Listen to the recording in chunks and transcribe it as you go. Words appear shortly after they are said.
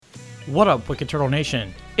What up, Wicked Turtle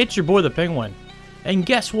Nation? It's your boy, the Penguin. And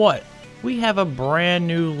guess what? We have a brand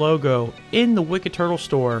new logo in the Wicked Turtle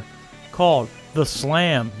store called the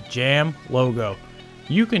Slam Jam logo.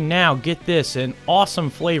 You can now get this in awesome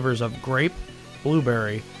flavors of grape,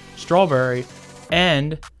 blueberry, strawberry,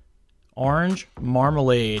 and orange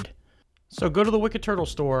marmalade. So go to the Wicked Turtle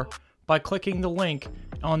store by clicking the link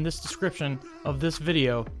on this description of this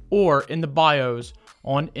video or in the bios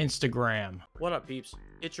on Instagram. What up, peeps?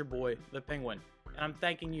 It's your boy, the Penguin, and I'm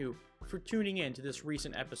thanking you for tuning in to this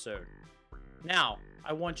recent episode. Now,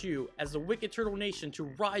 I want you, as the Wicked Turtle Nation, to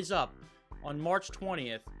rise up on March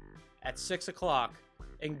 20th at 6 o'clock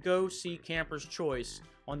and go see Camper's Choice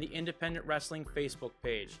on the Independent Wrestling Facebook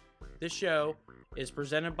page. This show is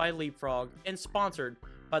presented by Leapfrog and sponsored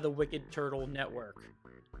by the Wicked Turtle Network.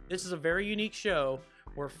 This is a very unique show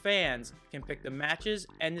where fans can pick the matches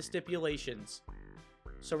and the stipulations.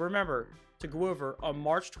 So remember to go over on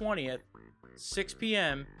March 20th, 6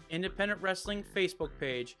 p.m., Independent Wrestling Facebook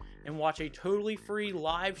page, and watch a totally free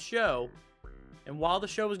live show. And while the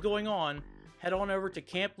show is going on, head on over to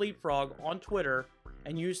Camp Leapfrog on Twitter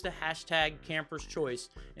and use the hashtag Camper's Choice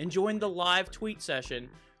and join the live tweet session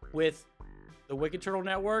with the Wicked Turtle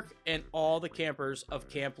Network and all the campers of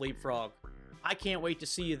Camp Leapfrog. I can't wait to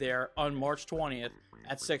see you there on March 20th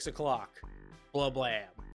at 6 o'clock. Blah, blam.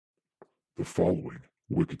 The following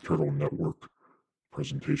Wicked Turtle Network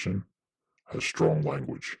presentation has strong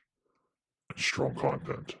language and strong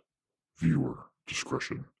content. Viewer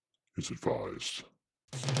discretion is advised.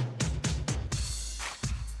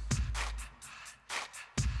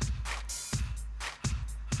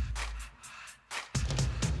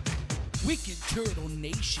 Wicked Turtle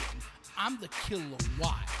Nation, I'm the Killer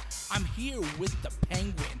Y. I'm here with the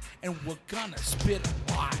Penguin, and we're gonna spit a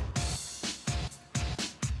lot.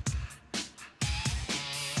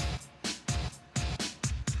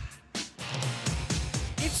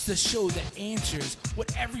 It's the show that answers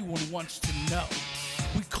what everyone wants to know.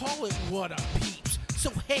 We call it What Up Peeps, so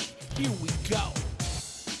hey, here we go.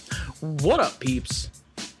 What up, peeps?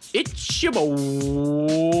 It's your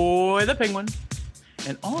boy, the Penguin.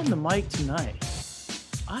 And on the mic tonight,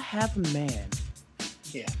 I have a man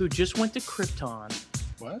who just went to Krypton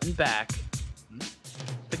and back.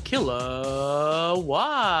 The Killer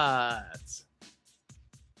Watts.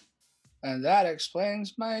 And that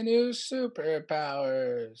explains my new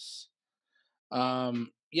superpowers.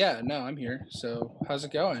 I'm here. So how's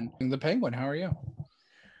it going? The Penguin, how are you?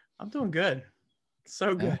 I'm doing good.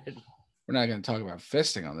 So good. We're not going to talk about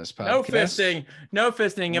fisting on this podcast. No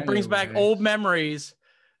fisting. It brings back old memories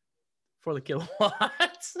for the Killer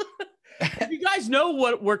Watts. If you guys know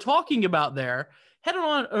what we're talking about there, head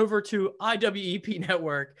on over to IWEP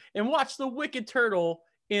Network and watch the Wicked Turtle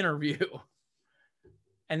interview.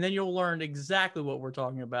 And then you'll learn exactly what we're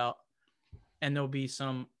talking about. And there'll be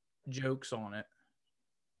some jokes on it.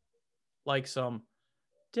 Like some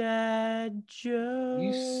dad jokes.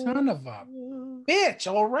 You son of a bitch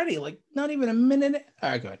already. Like not even a minute.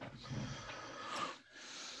 All right, good.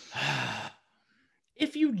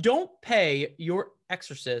 If you don't pay your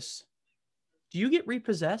exorcist, do you get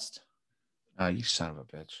repossessed? Oh, you son of a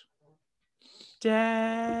bitch.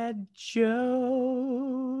 Dad joke.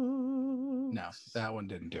 No, that one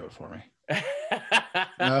didn't do it for me.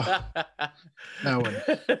 No. That one didn't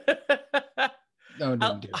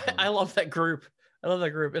do it for me. I love that group.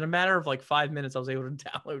 In a matter of like 5 minutes, I was able to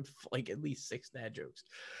download like at least 6 dad jokes.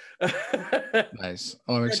 Nice.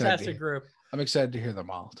 Oh, I'm excited. Fantastic group. I'm excited to hear them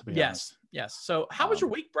all, to be honest. Yes. So how was your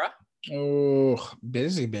week, bruh? Oh,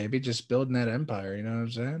 busy, baby. Just building that empire. You know what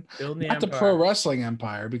I'm saying? Building Not the pro wrestling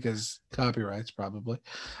empire because copyrights probably.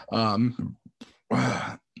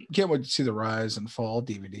 Can't wait to see the rise and fall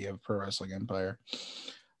DVD of Pro Wrestling Empire.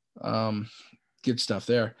 Good stuff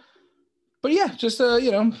there. But yeah, just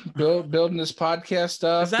building this podcast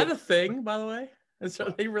stuff. Is that a thing, by the way? Are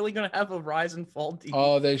they really going to have a rise and fall DVD?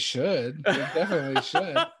 Oh, they should. They definitely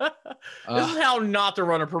should. This is how not to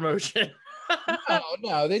run a promotion.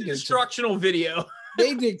 No, they did instructional video.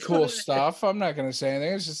 They did cool stuff. I'm not going to say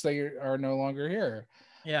anything. It's just they are no longer here.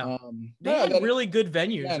 Yeah, they had really good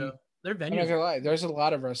venues. Again, their venues. I'm not gonna lie. There's a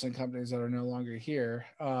lot of wrestling companies that are no longer here.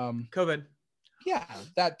 COVID. Yeah,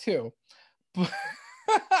 that too.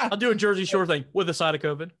 I'll do a Jersey Shore thing with a side of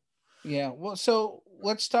COVID. Yeah. Well, so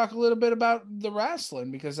let's talk a little bit about the wrestling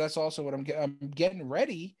because that's also what I'm getting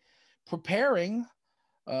ready, preparing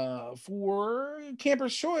for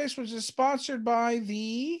Camper's Choice, which is sponsored by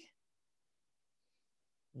the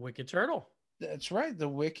Wicked Turtle. That's right, the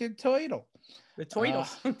Wicked Turtle. The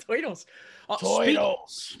Turtles. Turtles. Turtles.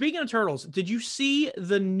 Speaking of turtles, did you see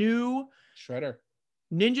the new Shredder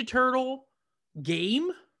Ninja Turtle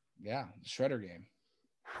game? Yeah, Shredder game.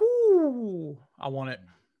 Whew, I want it.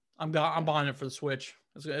 I'm buying it for the Switch.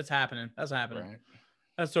 It's happening. That's happening. Right.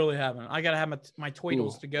 That's totally happening. I gotta have my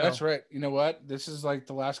Tweedles to go. That's right. You know what? This is like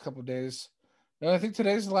the last couple of days. No, I think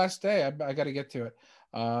today's the last day. I got to get to it.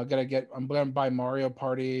 I'm going to buy Mario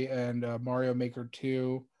Party and Mario Maker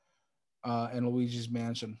 2 and Luigi's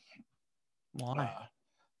Mansion. Why?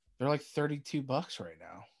 They're like $32 right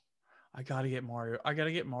now. I gotta get Mario. I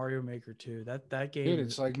gotta get Mario Maker 2. That game. Dude,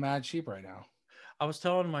 it's like mad cheap right now. I was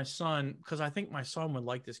telling my son, because I think my son would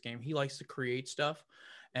like this game. He likes to create stuff,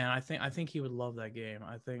 and I think he would love that game.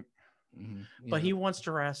 I think, but he wants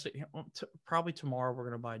Jurassic. Probably tomorrow we're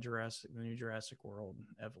gonna buy the new Jurassic World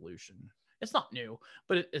Evolution. It's not new,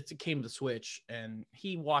 but it came to Switch, and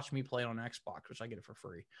he watched me play it on Xbox, which I get it for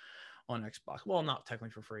free on Xbox. Well, not technically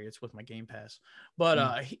for free. It's with my Game Pass,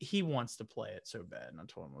 but he wants to play it so bad. And I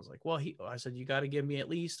told him, I was like, well, I said, you got to give me at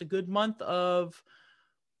least a good month of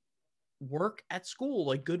work at school,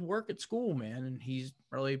 like good work at school, man. And he's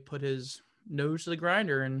really put his nose to the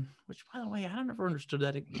grinder. And which, by the way, I never understood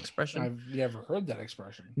that expression. I've never heard that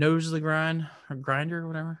expression. Nose to the grind or grinder or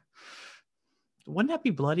whatever. Wouldn't that be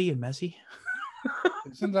bloody and messy?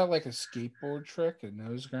 Isn't that like a skateboard trick, a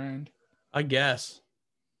nose grind? I guess.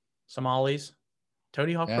 Somalis.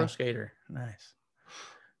 Tony Hawk Pro Skater. Nice.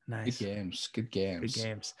 Good games. Good games.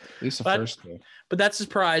 At least the first two. But that's his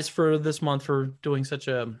prize for this month for doing such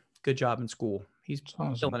a good job in school. He's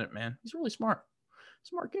killing it, man. He's really smart.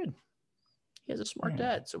 Smart kid. He has a smart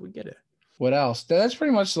dad, so we get it. What else? That's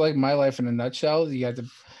pretty much like my life in a nutshell. You got the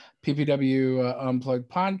PPW Unplugged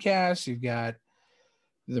podcast. You've got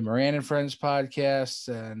the Moran and Friends podcast,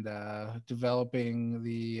 and developing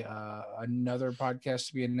the another podcast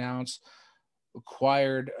to be announced.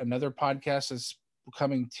 Acquired another podcast that's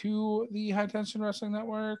coming to the High Tension Wrestling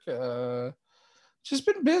Network. Just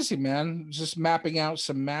been busy, man. Just mapping out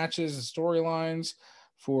some matches and storylines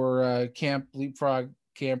for Camp Leapfrog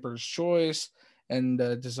Camper's Choice, and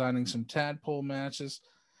designing some tadpole matches.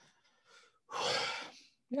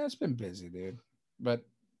 Yeah, it's been busy, dude, but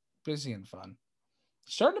busy and fun.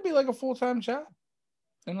 Starting to be like a full-time job,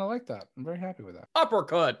 and I like that. I'm very happy with that.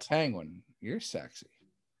 Uppercut. Penguin, you're sexy.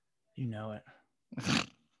 You know it.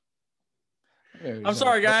 I'm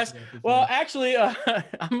sorry, guys. Well, actually,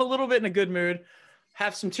 I'm a little bit in a good mood.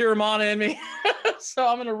 Have some Tiramana in me, so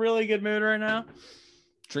I'm in a really good mood right now.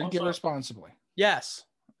 Drink it responsibly. Yes.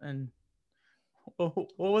 And what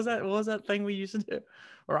was that? What was that thing we used to do,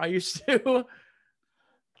 or I used to?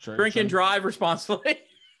 Drink and drive responsibly.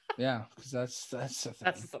 Yeah, because that's the thing.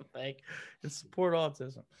 That's the thing. It's support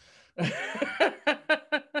autism.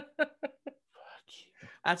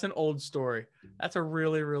 That's an old story. That's a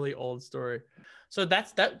really, really old story. So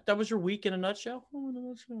that was your week in a nutshell? Oh, in a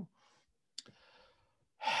nutshell.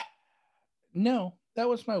 No, that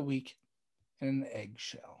was my week in an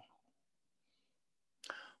eggshell.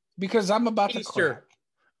 Because I'm about to crack.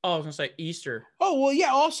 Oh, I was gonna say Easter. Oh, well,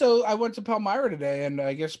 yeah. Also, I went to Palmyra today, and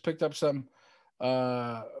I guess picked up some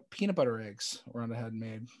peanut butter eggs around I had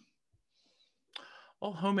made.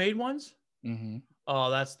 Oh, homemade ones? Mm-hmm.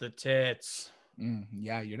 Oh, that's the tits.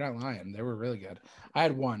 Yeah, you're not lying. They were really good. I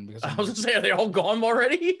had one because I was gonna say, are they all gone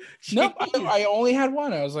already? No, I only had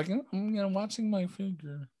one. I was like, I'm watching my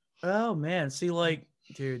figure. Oh man, see, like,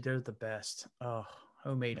 dude, they're the best. Oh,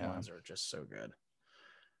 homemade ones are just so good.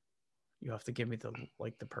 You have to give me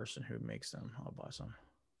the person who makes them. I'll buy some.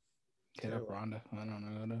 Hit up Rhonda. I don't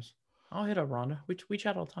know who it is. I'll hit up Rhonda. We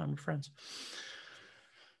chat all the time. We're friends.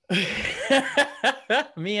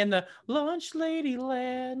 Me and the lunch lady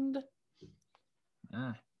land.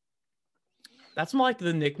 That's like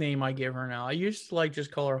the nickname I give her now. I used to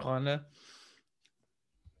just call her Honda.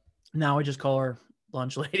 Now I just call her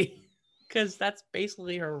lunch lady because that's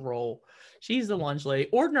basically her role. She's the lunch lady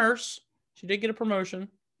or nurse. She did get a promotion.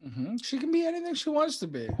 Mm-hmm. She can be anything she wants to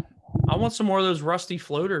be. I want some more of those rusty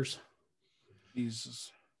floaters.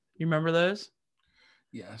 Jesus. You remember those?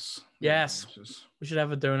 Yes. Yes. We should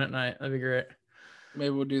have a donut night. That'd be great. Maybe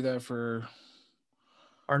we'll do that for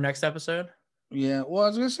our next episode. Yeah. Well, I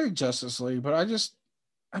was going to say Justice League, but I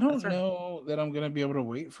don't know that I'm going to be able to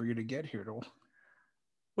wait for you to get here. What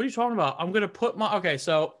are you talking about? I'm going to put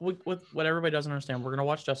so with what everybody doesn't understand, we're going to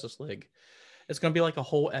watch Justice League. It's going to be like a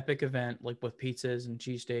whole epic event, like with pizzas and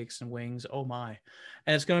cheesesteaks and wings. Oh my.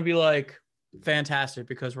 And it's going to be like fantastic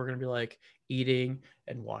because we're going to be like eating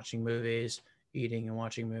and watching movies,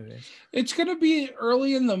 It's going to be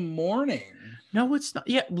early in the morning. No, it's not.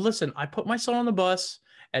 Yeah. Listen, I put my son on the bus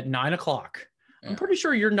at 9:00. Yeah. I'm pretty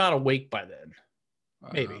sure you're not awake by then.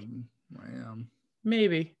 Maybe. I am.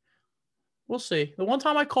 Maybe. We'll see. The one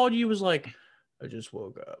time I called you was like, I just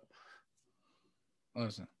woke up.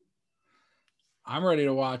 Listen. I'm ready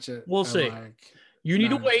to watch it. We'll see. You need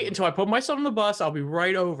to wait until I put my son on the bus. I'll be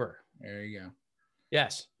right over. There you go.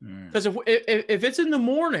 Yes. Because if it's in the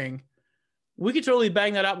morning, we could totally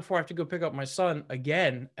bang that out before I have to go pick up my son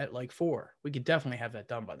again at like 4. We could definitely have that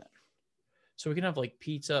done by then. So we can have like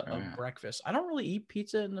pizza of breakfast. I don't really eat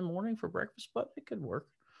pizza in the morning for breakfast, but it could work.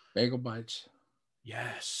 Bagel bites.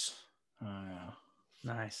 Yes.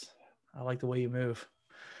 Nice. I like the way you move.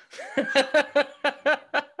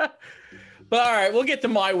 But all right, we'll get to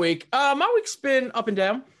my week. My week's been up and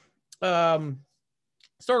down.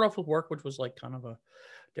 Started off with work, which was like kind of a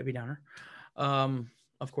Debbie Downer.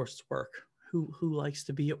 Of course, it's work. Who likes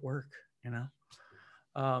to be at work? You know.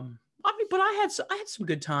 I mean, but I had some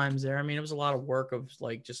good times there. I mean, it was a lot of work of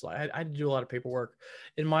like just like I had to do a lot of paperwork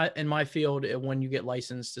in my field. When you get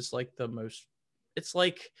licensed, it's like the most. It's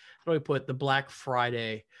like, how do I put it, the Black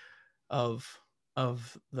Friday of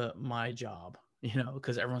my job. You know,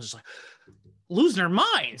 because everyone's just like losing their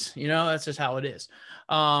minds. You know, that's just how it is.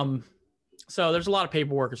 So there's a lot of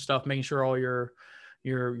paperwork and stuff, making sure all your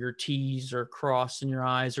T's are crossed and your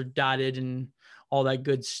I's are dotted and all that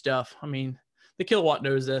good stuff. I mean, the Kilowatt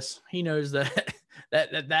knows this. He knows that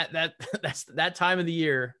that's that time of the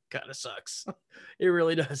year kind of sucks. It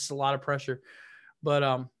really does. It's a lot of pressure. But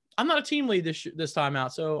I'm not a team lead this time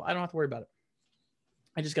out, so I don't have to worry about it.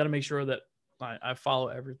 I just got to make sure that I follow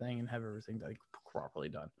everything and have everything like properly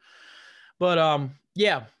done. But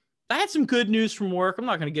yeah, I had some good news from work. I'm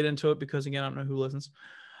not going to get into it because again, I don't know who listens.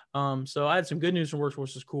 So I had some good news from work,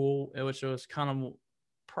 which is cool, which was kind of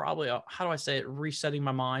probably, how do I say it, resetting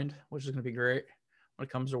my mind, which is going to be great when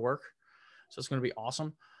it comes to work. So it's going to be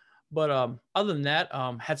awesome. But other than that,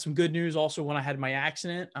 had some good news also when I had my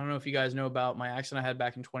accident. I don't know if you guys know about my accident I had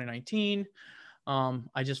back in 2019.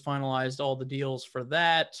 I just finalized all the deals for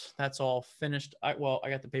that. That's all finished. I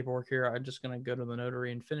got the paperwork here. I'm just going to go to the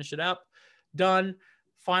notary and finish it up. Done.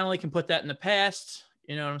 Finally can put that in the past.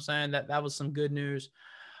 You know what I'm saying? That was some good news.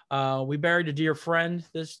 We buried a dear friend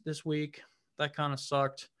this week. That kind of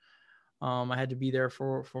sucked. I had to be there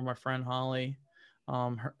for my friend Holly.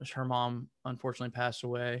 Her mom unfortunately passed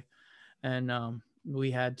away, and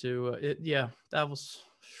we had to. That was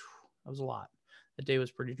a lot. The day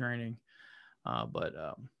was pretty draining, but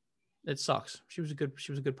it sucks. She was a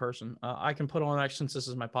good person. I can put on that since this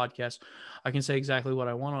is my podcast. I can say exactly what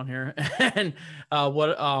I want on here, and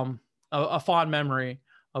a fond memory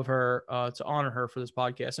of her to honor her for this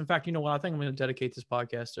podcast. In fact, you know what? I think I'm going to dedicate this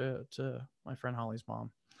podcast to my friend Holly's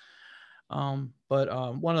mom. I'll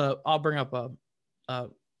bring up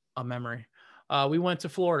a memory. We went to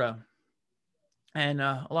Florida, and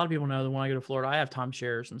a lot of people know that when I go to Florida, I have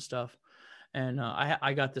timeshares and stuff. And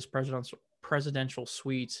I got this presidential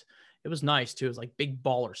suite. It was nice too. It was like big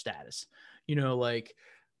baller status, you know, like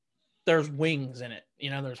there's wings in it, you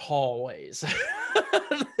know, there's hallways.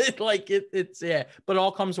 It's but it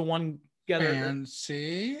all comes to one together.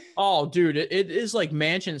 Fancy. Oh, dude, it is like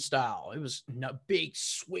mansion style. It was big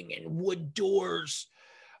swinging wood doors.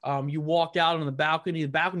 You walked out on the balcony. The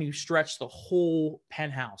balcony stretched the whole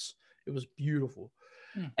penthouse. It was beautiful.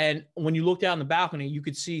 And when you looked out on the balcony, you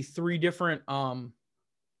could see 3 different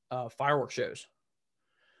fireworks shows.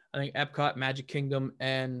 I think Epcot, Magic Kingdom,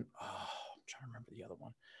 and I'm trying to remember the other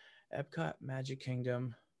one. Epcot, Magic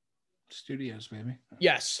Kingdom. Studios, maybe.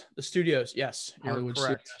 Yes, the studios. Yes, Hollywood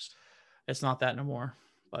correct. Studios. It's not that no more,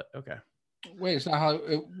 but okay. Wait, it's not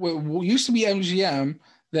Hollywood. It used to be MGM,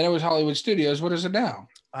 then it was Hollywood Studios. What is it now?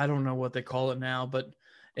 I don't know what they call it now, but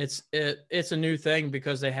it's a new thing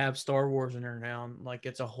because they have Star Wars in there now. Like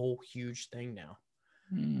it's a whole huge thing now.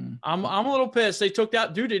 I'm a little pissed. They took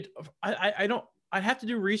that, dude. I don't. I'd have to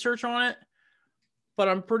do research on it, but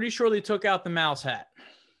I'm pretty sure they took out the mouse hat.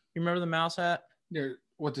 You remember the mouse hat? Yeah.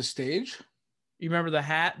 What, the stage? You remember the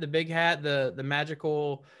hat, the big hat, the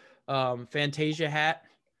magical Fantasia hat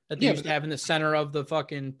that they used to have in the center of the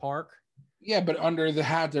fucking park? Yeah, but under the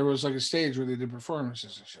hat there was like a stage where they did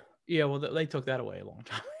performances and shit. Yeah, well, they took that away a long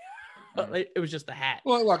time. It was just the hat.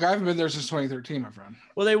 Well, look, I haven't been there since 2013, my friend.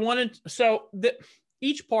 Well, they wanted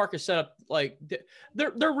each park is set up like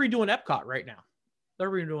they're redoing Epcot right now.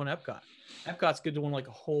 They're redoing Epcot. Epcot's good doing like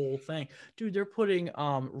a whole thing, dude. They're putting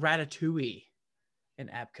Ratatouille in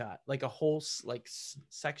Epcot, like a whole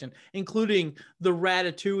section, including the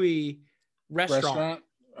Ratatouille restaurant.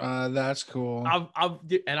 That's cool. I'm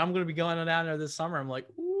going to be going down there this summer. I'm like,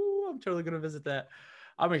 ooh, I'm totally going to visit that.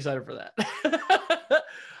 I'm excited for that.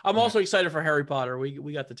 I'm also excited for Harry Potter.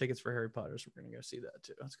 We got the tickets for Harry Potter, so we're going to go see that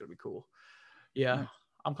too. That's going to be cool. Yeah,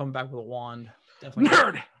 I'm coming back with a wand. Definitely.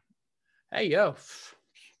 Nerd. Hey, yo.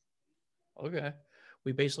 Okay.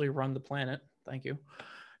 We basically run the planet. Thank you.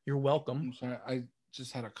 You're welcome. I'm sorry.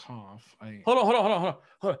 just had a cough. Hold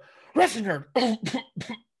on. Wrestling nerd.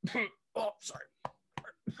 Oh, sorry.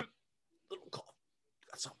 Little cough.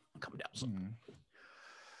 That's something coming down. Something.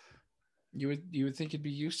 You would think you'd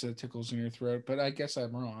be used to the tickles in your throat, but I guess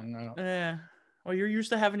I'm wrong. Yeah. Well, you're used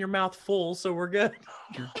to having your mouth full, so we're good.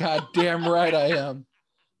 You're goddamn right I am.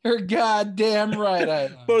 You're goddamn right I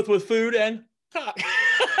am. Both with food and cock.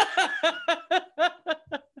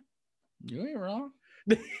 You ain't wrong.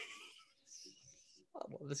 I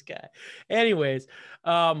love this guy. Anyways,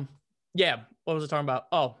 yeah, what was I talking about?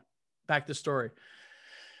 Oh, back to the story.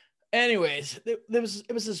 Anyways, it was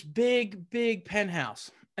this big penthouse,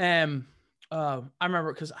 and I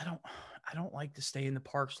remember because I don't like to stay in the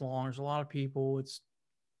parks long. There's a lot of people. It's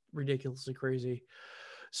ridiculously crazy.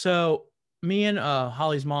 So me and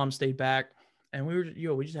Holly's mom stayed back, and we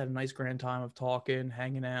just had a nice grand time of talking,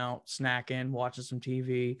 hanging out, snacking, watching some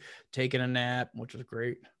TV, taking a nap, which was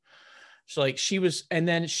great. So like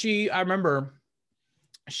I remember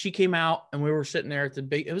she came out and we were sitting there at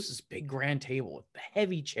it was this big grand table with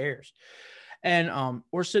heavy chairs. And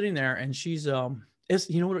we're sitting there and she's, you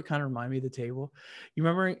know what it kind of reminded me of the table? You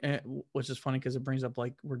remember, which is funny because it brings up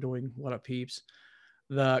like we're doing What Up Peeps,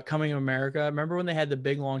 the Coming of America. Remember when they had the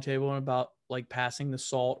big long table and about like passing the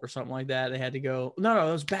salt or something like that? They had to go, no,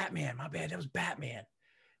 it was Batman. My bad. That was Batman.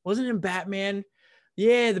 Wasn't it in Batman?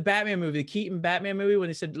 Yeah, the Batman movie, the Keaton Batman movie, when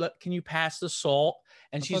they said, "Look, can you pass the salt?"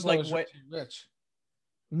 And she's like, "What?" Rich.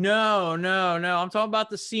 No. I'm talking about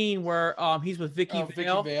the scene where he's with Vicky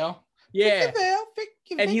Vale. Vicky Vale. Yeah. Vicky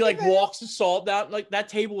Vale. And he like walks the salt down. Like that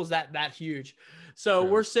table was that huge. So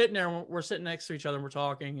we're sitting there, we're sitting next to each other and we're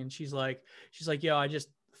talking. And she's like, yo, I just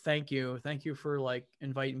thank you for like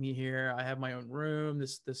inviting me here. I have my own room.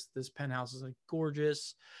 This penthouse is like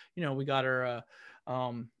gorgeous. You know, we got her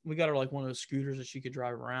like one of those scooters that she could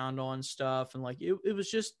drive around on stuff. And like, it was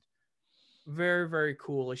just very, very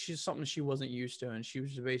cool. Like she's something she wasn't used to. And she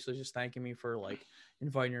was basically just thanking me for like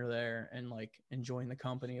inviting her there and like enjoying the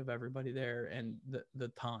company of everybody there and the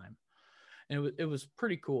time. And it was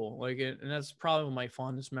pretty cool. Like, and that's probably my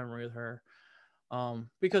fondest memory with her.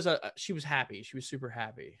 Because she was happy. She was super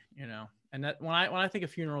happy, you know, and that when I think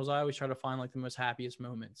of funerals, I always try to find like the most happiest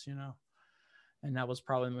moments, you know, and that was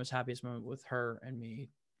probably the most happiest moment with her and me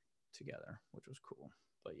together, which was cool.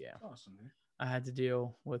 But yeah, awesome, man. I had to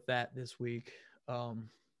deal with that this week. And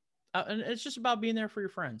it's just about being there for your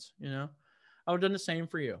friends, you know. I would have done the same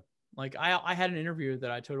for you. Like I had an interview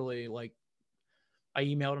that I totally like. I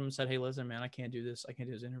emailed him and said, "Hey, listen, man, I can't do this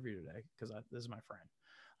interview today because this is my friend.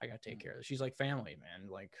 I got to take care of this." She's like family, man.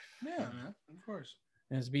 Like, yeah, man, of course.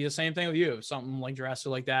 And it'd be the same thing with you. If something like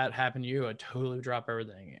drastic like that happened to you, I'd totally drop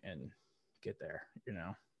everything and get there, you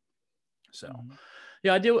know? So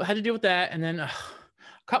yeah, I had to deal with that. And then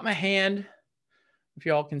cut my hand, if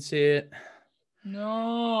y'all can see it.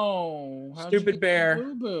 No. Stupid bear.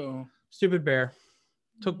 Boo-boo? Stupid bear.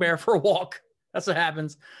 Took bear for a walk. That's what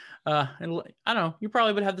happens. And I don't know, you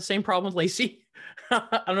probably would have the same problem with Lacey.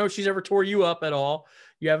 I don't know if she's ever tore you up at all.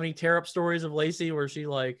 You have any tear up stories of Lacey where she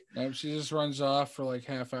like? No, she just runs off for like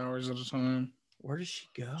half hours at a time. Where does she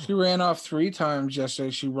go? She ran off 3 times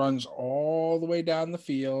yesterday. She runs all the way down the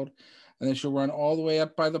field, and then she'll run all the way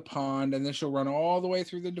up by the pond, and then she'll run all the way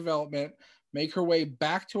through the development, make her way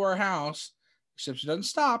back to our house, except she doesn't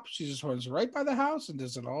stop. She just runs right by the house and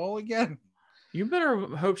does it all again. You better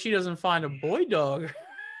hope she doesn't find a boy dog.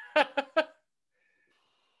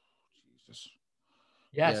 Jesus.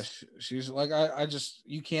 Yes. Yeah, she's like, I just,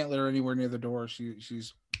 you can't let her anywhere near the door.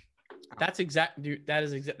 She's out. That's exact, dude.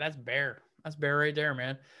 That's Bear. That's Bear right there,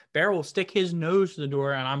 man. Bear will stick his nose to the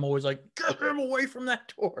door, and I'm always like, get him away from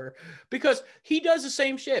that door, because he does the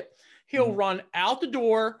same shit. He'll run out the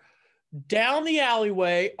door, down the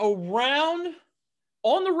alleyway, around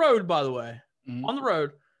on the road, by the way, on the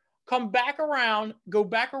road, come back around, go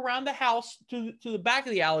back around the house to the back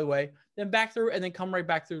of the alleyway, then back through, and then come right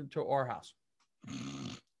back through to our house.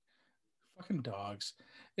 Fucking dogs.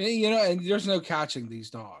 You know, and there's no catching these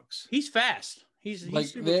dogs. He's fast. He's like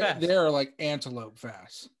super fast. They're like antelope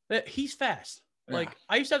fast. He's fast. Yeah. Like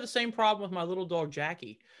I used to have the same problem with my little dog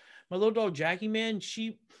Jackie. My little dog Jackie, man,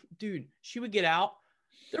 she would get out.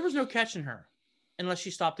 There was no catching her unless she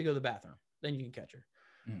stopped to go to the bathroom. Then you can catch her.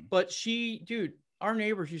 But our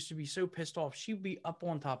neighbors used to be so pissed off. She'd be up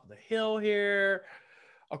on top of the hill here,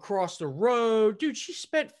 across the road. Dude, she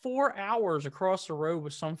spent 4 hours across the road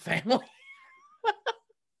with some family.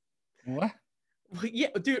 What? Yeah,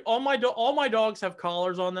 dude, all my dogs have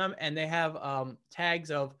collars on them, and they have tags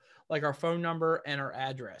of like our phone number and our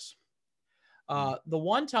address. The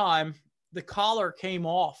one time the collar came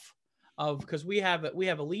off because we have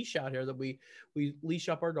a leash out here that we leash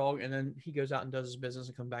up our dog, and then he goes out and does his business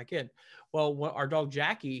and come back in. Well, when our dog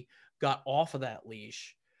Jackie got off of that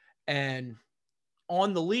leash, and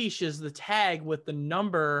on the leash is the tag with the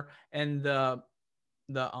number and the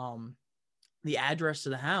address to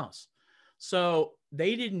the house. So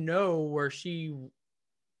they didn't know where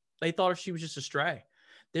they thought she was just a stray.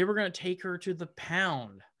 They were going to take her to the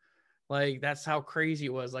pound. Like, that's how crazy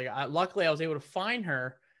it was. Like, luckily I was able to find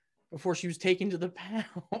her before she was taken to the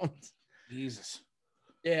pound. Jesus.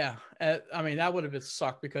 Yeah. I mean, that would have been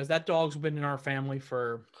sucked because that dog's been in our family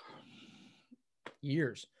for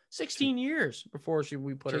years, 16 years before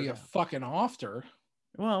we put her You down. fucking offed her.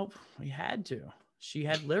 Well, we had to. She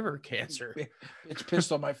had liver cancer. It's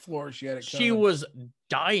pissed on my floor. She had it. She was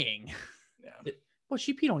dying. Yeah. Well,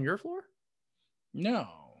 she peed on your floor? No.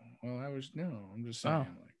 Well, I'm just saying. Oh. Like,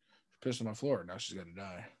 pissed on my floor. Now she's gonna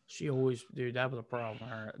die. She always, dude, that was a problem.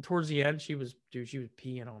 Her towards the end, she was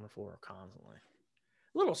peeing on the floor constantly.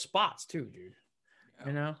 Little spots too, dude. Yeah.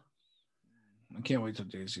 You know. I can't wait till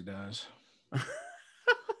Daisy dies.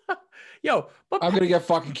 Yo, but I'm gonna get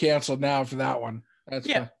fucking canceled now for that one. That's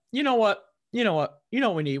yeah. You know what? You know what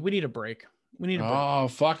we need? We need a break. We need a break. Oh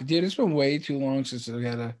fuck, dude! It's been way too long since we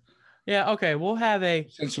had a. Yeah. Okay. We'll have a.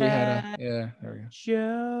 Yeah. There we go. Joke.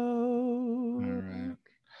 All right.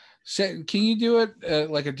 So, can you do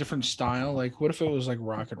it like a different style? Like, what if it was like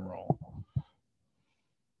rock and roll?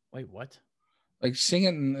 Wait, what? Like, sing it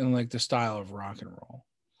in like the style of rock and roll.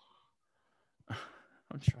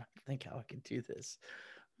 I'm trying to think how I can do this.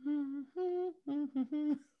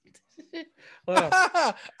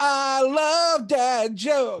 I love dad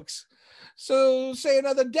jokes. So say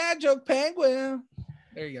another dad joke, penguin.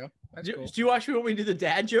 There you go. That's cool. Do you actually want me to do the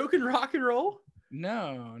dad joke in rock and roll?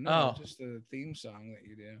 No, Oh. Just the theme song that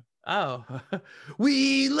you do. Oh,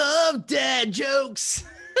 we love dad jokes.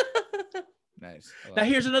 Nice. Now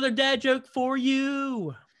here's another dad joke for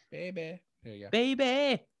you, baby. There you go.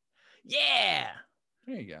 baby. Yeah.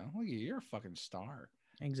 There you go. Look at you. You're a fucking star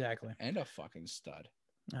Exactly. and a fucking stud.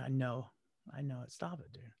 I know it. Stop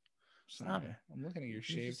it, dude. Stop it. I'm looking at your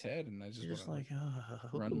shaved head, and I just You're just want like, to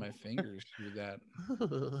run my fingers through that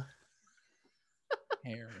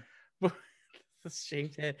hair. The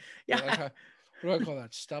shaved head. Yeah. What do I call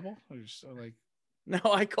that? Stubble? Or just like No,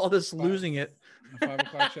 I call this losing it. 5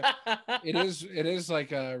 o'clock show? It is like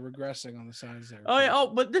regressing on the sides there. Oh yeah. Oh,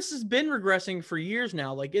 but this has been regressing for years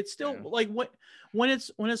now. Like it's still like when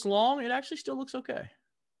it's long, it actually still looks okay.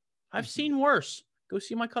 I've seen worse. Go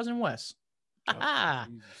see my cousin Wes. Oh,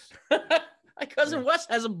 My cousin Wes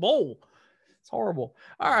has a bowl. It's horrible.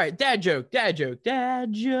 All right, dad jokes. Yeah.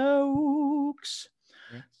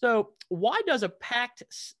 So, why does a packed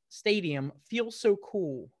stadium feel so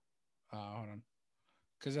cool? Hold on.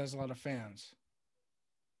 Because it has a lot of fans.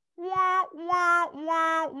 Wah, wah,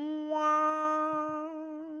 wah, wah.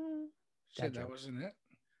 Shit, that wasn't it?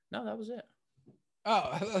 No, that was it.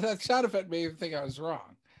 Oh, that sound effect made me think I was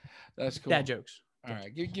wrong. That's cool. Dad jokes. All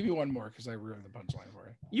right, give me one more because I ruined the punchline for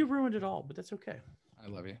you. You ruined it all, but that's okay. I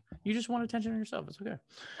love you. You just want attention on yourself. It's okay.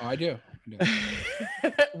 Oh, I do.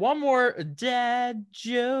 One more dad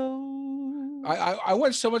joke. I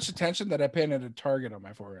want so much attention that I painted a target on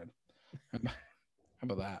my forehead. How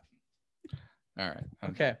about that? All right.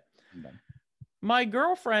 Okay. I'm done. My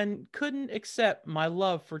girlfriend couldn't accept my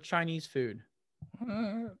love for Chinese food,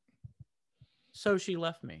 so she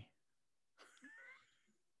left me.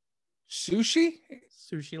 Sushi?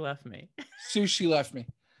 Sushi left me. Sushi left me.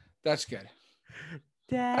 That's good.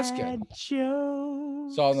 That's good.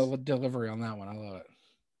 Jokes. Saw the delivery on that one. I love it.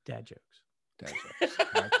 Dad jokes. Dad jokes.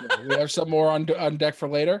 All right, cool. We have some more on deck for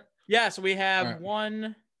later. Yeah, so we have All right.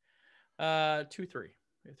 1, 2, 3.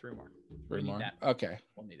 We have 3 more. Three We'll more. need that. Okay.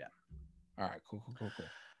 We'll need that. All right. Cool.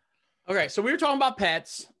 Okay, so we were talking about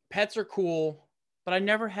pets. Pets are cool, but I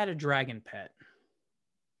never had a dragon pet.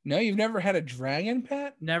 No, you've never had a dragon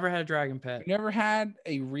pet? Never had a dragon pet. You've never had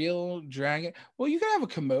a real dragon? Well, you could have a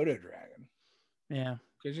Komodo dragon. Yeah.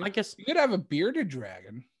 You, I guess. you could have a bearded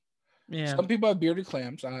dragon. Yeah. Some people have bearded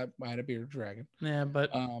clams. I had a bearded dragon. Yeah, but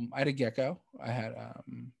I had a gecko. I had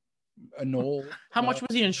a knoll. how much was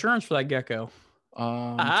the insurance for that gecko?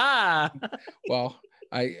 Well,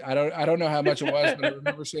 I don't know how much it was, but I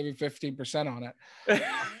remember saving 15% on it.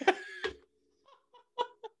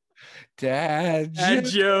 Dad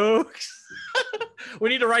jokes. We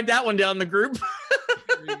need to write that one down in the group.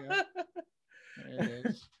 There you go. There it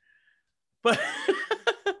is. But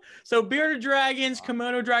so bearded dragons,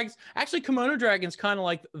 Komodo dragons. Actually, Komodo dragons kind of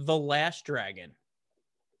like the last dragon.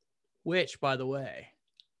 Which, by the way,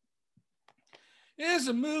 It's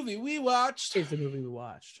a movie we watched It's the movie we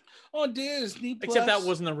watched. on Disney Plus. Except that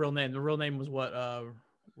wasn't the real name. The real name was what?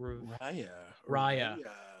 Raya. Raya.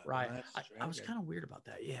 Raya. I was kind of weird about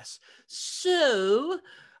that. Yes. So,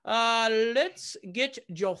 let's get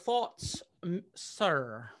your thoughts,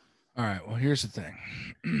 sir. All right. Well, here's the thing.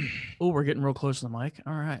 Oh, we're getting real close to the mic.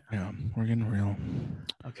 All right. Yeah, we're getting real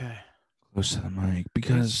Okay. close to the mic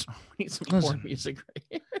because We need some more listen. music right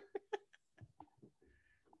here.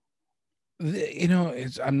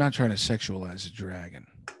 I'm not trying to sexualize a dragon,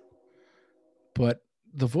 but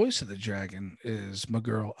the voice of the dragon is my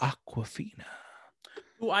girl Aquafina.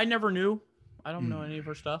 Who I never knew. I don't know any of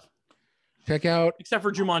her stuff Check out except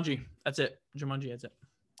for Jumanji. That's it. Jumanji. That's it.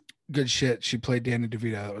 good shit. She played Danny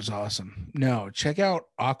DeVito. That was awesome. No, check out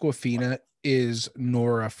Aquafina is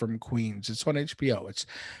Nora from Queens. It's on HBO. It's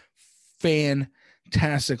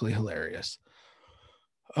fantastically hilarious.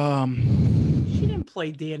 She didn't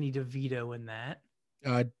play Danny DeVito in that.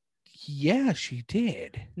 Yeah, she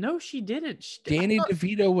did. No, she didn't. Danny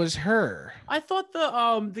DeVito was her. I thought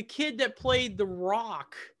the kid that played The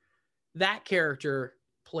Rock, that character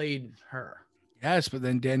played her. Yes, but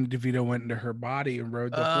then Danny DeVito went into her body and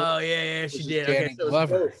rode the Oh horse. yeah, she This is did. Danny Okay, so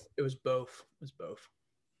Glover. It was both. It was both.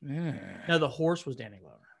 Yeah. No, the horse was Danny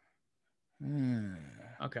Glover. Hmm.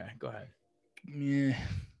 Okay, go ahead. Yeah.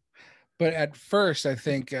 But at first, I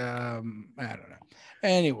think I don't know.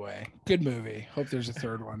 Anyway, good movie. Hope there's a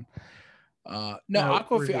third one. No,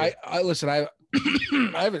 Aquafina. I listen. I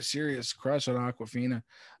I have a serious crush on Aquafina.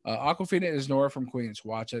 Aquafina is Nora from Queens.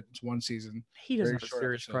 Watch it. It's one season. He doesn't Very have a short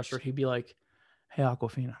serious episodes. crush. He'd be like, "Hey,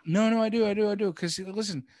 Aquafina." No, I do. Because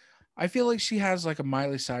listen, I feel like she has like a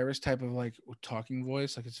Miley Cyrus type of like talking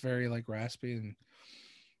voice. Like it's very like raspy and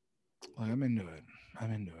like I'm into it.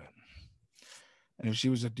 And if she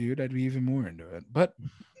was a dude, I'd be even more into it. But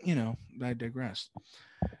I digress.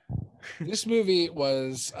 This movie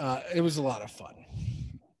was it was a lot of fun.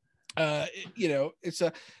 It's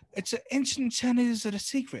an ancient Chinese and a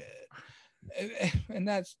secret, and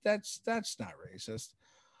that's not racist,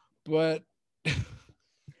 but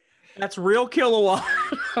That's Real Kilowatt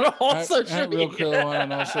on all social at Real media. Kilowatt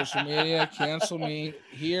on all social media. Cancel me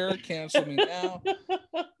here. Cancel me now.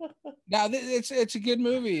 Now it's a good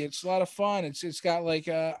movie. It's a lot of fun. It's got like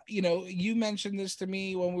you mentioned this to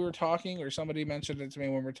me when we were talking, or somebody mentioned it to me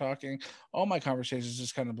when we were talking. All my conversations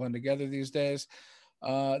just kind of blend together these days.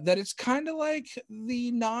 That it's kind of like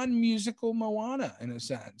the non-musical Moana in a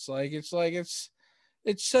sense.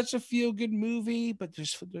 It's such a feel-good movie, but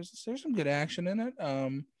there's some good action in it.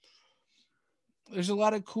 There's a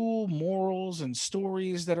lot of cool morals and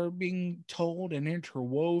stories that are being told and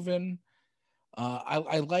interwoven.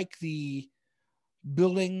 I like the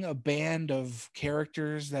building a band of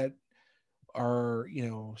characters that are,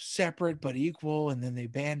 separate but equal, and then they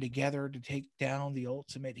band together to take down the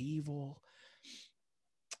ultimate evil.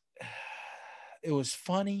 It was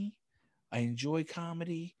funny. I enjoy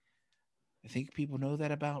comedy. I think people know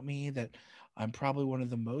that about me, that I'm probably one of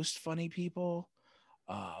the most funny people.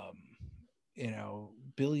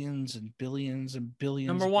 Billions and billions and billions.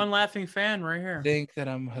 Number one laughing fan right here. Think that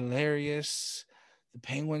I'm hilarious. The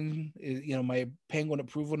Penguin, my Penguin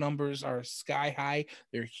approval numbers are sky high.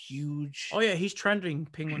 They're huge. Oh yeah, he's trending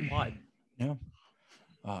Penguin wide. No.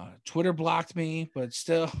 Twitter blocked me, but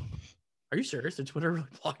still. Are you serious? Did Twitter really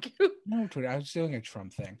block you? No, Twitter. I was doing a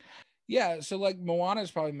Trump thing. Yeah, so like Moana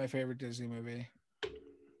is probably my favorite Disney movie.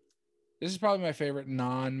 This is probably my favorite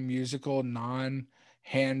non-musical,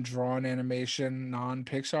 non-hand-drawn animation,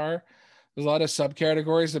 non-Pixar. There's a lot of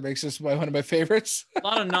subcategories that makes this one of my favorites. A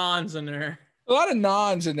lot of nons in there. A lot of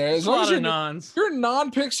nons in there. As A long as lot of nons. you're a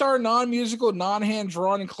non-Pixar, non-musical,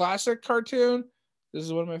 non-hand-drawn classic cartoon, this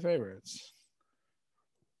is one of my favorites.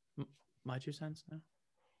 My 2 cents now.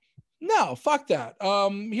 No, fuck that.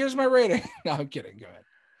 Here's my rating. No, I'm kidding. Go ahead.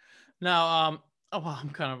 Now, I'm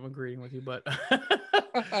kind of agreeing with you, but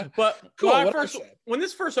but Cool, when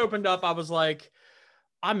this first opened up, I was like,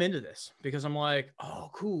 I'm into this because I'm like, oh,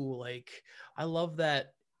 cool. Like, I love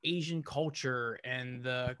that Asian culture and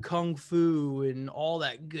the kung fu and all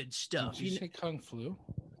that good stuff. Did you say kung flu?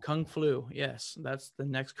 Kung flu. Yes, that's the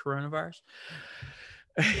next coronavirus.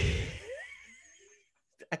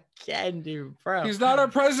 I can do, bro. He's not our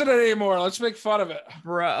president anymore. Let's make fun of it,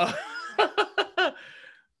 bro.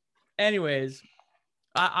 Anyways,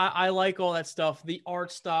 I like all that stuff. The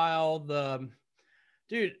art style,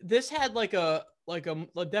 dude, this had like a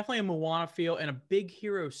definitely a Moana feel and a Big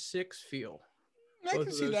Hero 6 feel. I can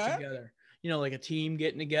see that. Together. Like a team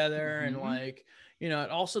getting together Mm-hmm. and like, and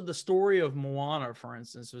also the story of Moana, for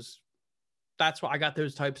instance, that's why I got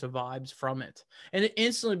those types of vibes from it. And it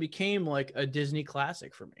instantly became like a Disney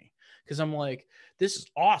classic for me. because I'm like, this is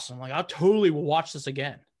awesome. Like, I totally will watch this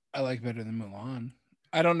again. I like better than Mulan.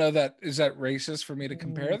 I don't know that is that racist for me to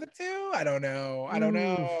compare the two. I don't know,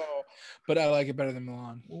 but I like it better than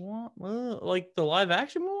Mulan. What? Like the live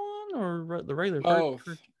action Mulan or the regular?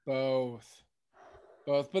 Both.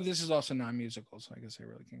 But this is also non-musical, so I guess I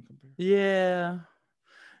really can't compare.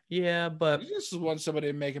 Yeah, but you just want somebody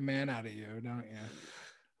to make a man out of you, don't you?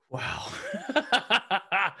 Wow.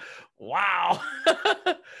 Wow.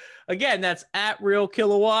 Again, that's at Real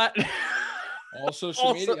Kilowatt. All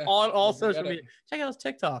social media. All social media. Check out his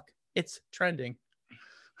TikTok. It's trending.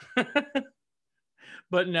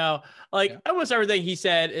 But no, like almost everything he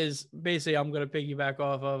said is basically I'm going to piggyback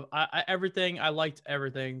off of. I liked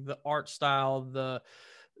everything. The art style,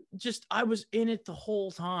 I was in it the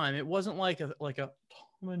whole time. It wasn't like a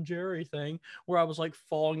Tom and Jerry thing where I was like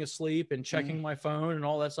falling asleep and checking my phone and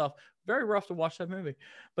all that stuff. Very rough to watch that movie.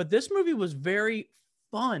 But this movie was very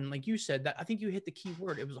fun. Like you said, that I think you hit the key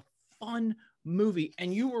word. It was a fun movie.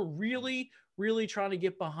 And you were really, really trying to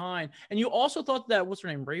get behind. And you also thought that, what's her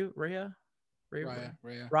name? Raya.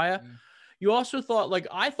 You also thought, like,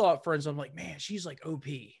 I thought, for instance, I'm like, man, she's like OP.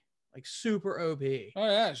 Like super OP. Oh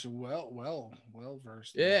yeah, she's well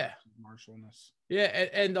versed. Yeah, in martialness. Yeah,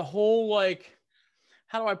 and the whole like,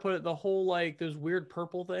 how do I put it? The whole like those weird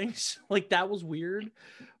purple things, like that was weird,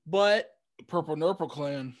 but Purple Nurple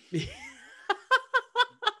Clan.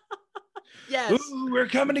 Yes, ooh, we're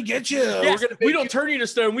coming to get you. Yes. We don't turn you to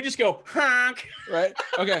stone. We just go honk. Right.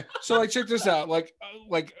 Okay. So like, check this out. Like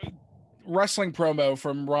wrestling promo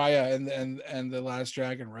from Raya and the Last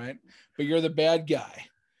Dragon, right? But you're the bad guy.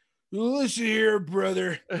 Listen here,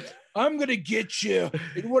 brother. I'm gonna get you,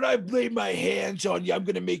 and when I lay my hands on you, I'm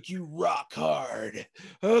gonna make you rock hard.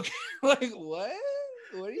 Okay, like what?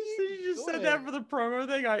 What are you just said that for the promo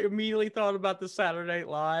thing? I immediately thought about the Saturday Night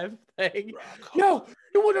Live thing. No,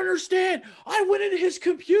 you wouldn't understand. I went into his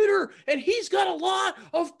computer, and he's got a lot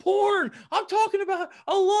of porn. I'm talking about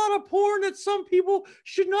a lot of porn that some people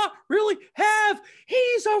should not really have.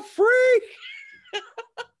 He's a freak.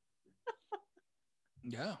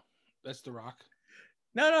 Yeah. That's The Rock.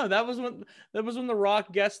 No, that was when The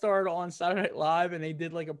Rock guest starred on Saturday Night Live, and they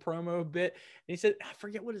did like a promo bit. And he said, I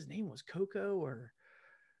forget what his name was, Coco or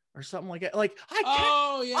something like that. Like,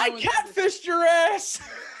 I catfished your ass.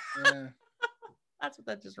 Yeah. That's what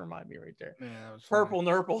that just reminded me right there. Yeah, that was Purple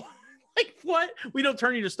Nurple. Like, what? We don't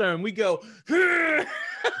turn you to stone. We go.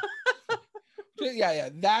 Yeah.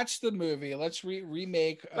 That's the movie. Let's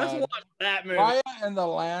remake. Let's watch that movie. Raya and the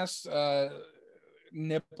Last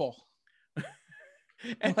Nipple.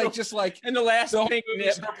 And like just like and the last pink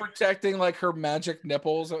nip protecting like her magic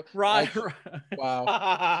nipples. Right. Like, wow.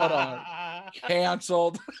 Hold on.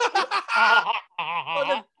 Canceled.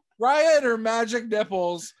 Raya and her magic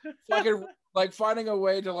nipples fucking like finding a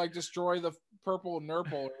way to like destroy the purple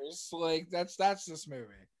nurplers. Like that's this movie.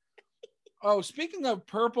 Oh, speaking of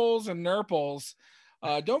purples and nurples,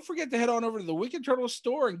 don't forget to head on over to the Wicked Turtle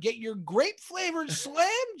store and get your grape flavored Slam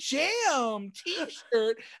Jam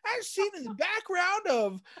t-shirt as seen in the background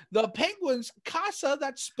of the Penguins Casa.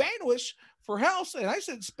 That's Spanish for house. And I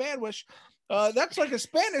said Spanish. That's like a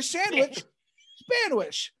Spanish sandwich.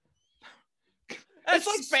 Spanish. It's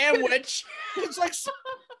like sandwich. It's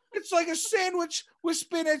like a sandwich with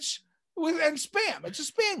spinach and spam. It's a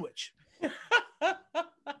sandwich.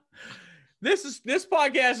 This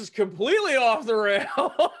podcast is completely off the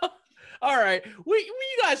rail. All right.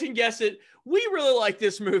 You guys can guess it. We really like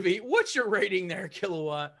this movie. What's your rating there,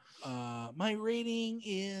 Kilowatt? My rating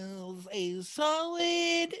is a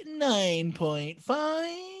solid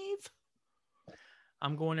 9.5.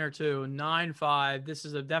 I'm going there too. 9.5. This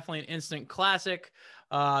is definitely an instant classic.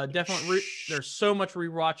 Definitely there's so much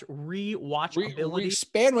rewatchability.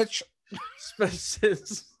 Sandwich.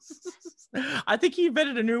 I think he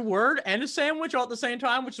invented a new word and a sandwich all at the same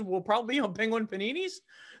time, which will probably be on Penguin Paninis.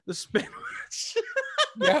 The sandwich.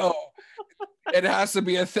 No, it has to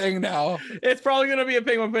be a thing now. It's probably going to be a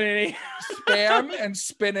Penguin Panini. Spam and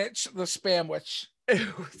spinach, the spamwich. It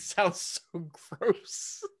sounds so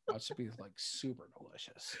gross. That should be like super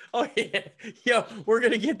delicious. Oh yeah, yo, we're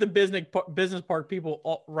gonna get the business park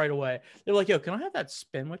people right away. They're like, yo, can I have that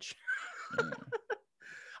spinwich? Yeah.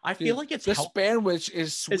 I feel like it's the sandwich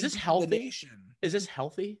is sweet. Is this healthy? Is this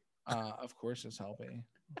healthy? Of course it's healthy.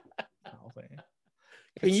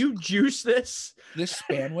 Can you juice this? This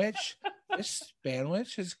sandwich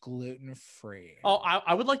is gluten free. Oh,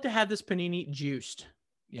 I would like to have this panini juiced.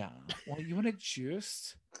 Yeah. Well, you want it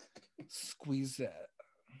juiced? Squeeze it.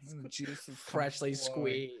 Juice is freshly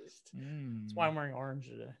squeezed. That's why I'm wearing orange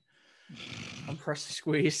today. I'm freshly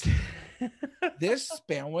squeezed. This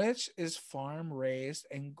sandwich is farm raised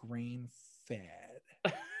and grain fed.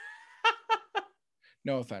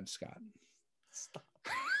 No offense, Scott. Stop.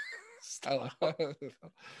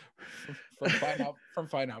 From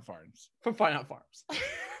Fine Out Farms. From Fine Out Farms.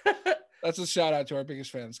 That's a shout out to our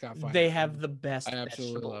biggest fan, Scott Fine. They have the best. I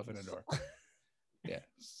absolutely vegetables. love and adore. Yeah,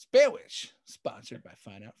 Sandwich sponsored by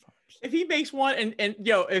Fine Out Farms. If he makes one, and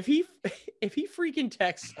yo, if he freaking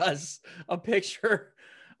texts us a picture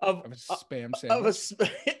of a spam sandwich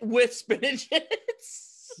with spinach,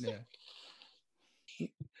 yeah.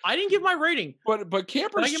 I didn't give my rating, but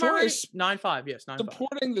Camper's Choice 9.5. Yes, 9.5.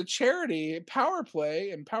 Supporting the charity Power Play,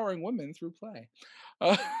 empowering women through play.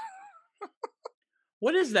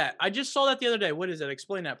 What is that? I just saw that the other day. What is that?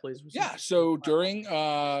 Explain that, please. Yeah, so during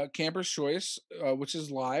Camper's Choice, which is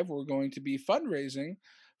live, we're going to be fundraising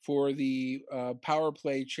for the Power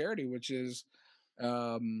Play charity, which is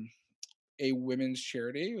a women's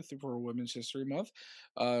charity for Women's History Month.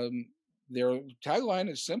 Their tagline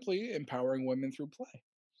is simply empowering women through play.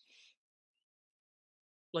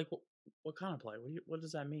 Like what kind of play? What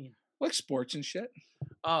does that mean? Like sports and shit.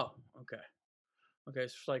 Oh, okay. Okay, so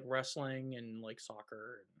it's like wrestling and like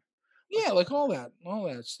soccer. Yeah, like all that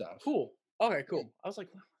stuff. Cool. Okay, cool. I was like,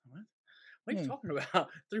 what? What are you talking about?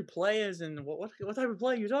 Through play as in what type of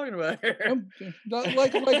play are you talking about here?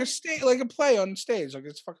 like a play on stage, like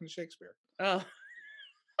it's fucking Shakespeare. Oh.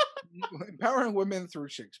 Empowering women through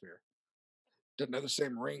Shakespeare. Doesn't have the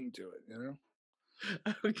same ring to it, you know?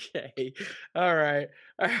 Okay. All right.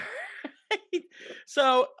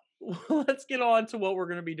 So let's get on to what we're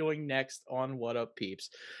going to be doing next on What Up Peeps.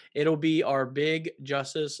 It'll be our big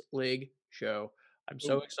Justice League show. I'm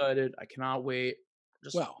so excited. I cannot wait.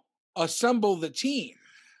 Assemble the team.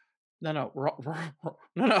 No.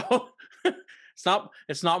 It's not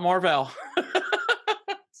Marvel.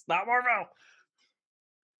 It's not Marvel.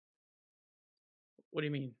 What do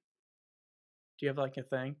you mean? Do you have like a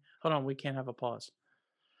thing? Hold on, we can't have a pause.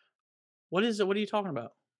 What is it? What are you talking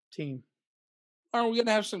about? Team. Are we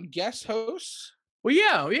gonna have some guest hosts? Well,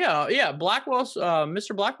 yeah. Blackwell's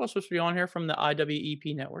Mr. Blackwell's supposed to be on here from the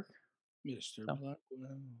IWEP network. Mr. Blackwell.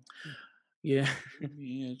 Yeah.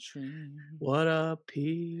 What up,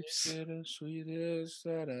 peeps?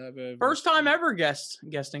 First time ever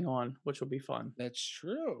guesting on, which will be fun. That's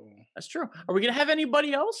true. That's true. Are we gonna have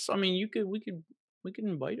anybody else? I mean, we could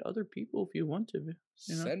invite other people if you want to.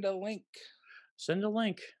 You know? Send a link. Send a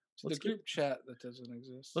link. To the group chat that doesn't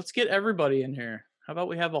exist. Let's get everybody in here. How about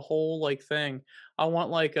we have a whole like thing? I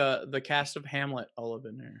want like the cast of Hamlet all up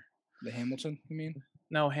in there. The Hamilton, you mean?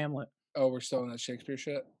 No, Hamlet. Oh, we're still in that Shakespeare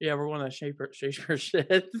shit? Yeah, we're going to that Shakespeare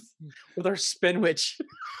shit with our Spinwich.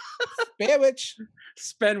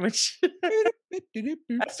 Spinwich.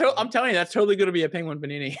 I'm telling you, that's totally going to be a Penguin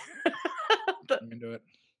Panini. I'm into it.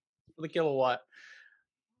 For the kilowatt.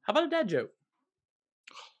 How about a dad joke?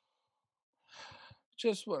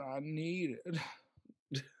 Just what I needed.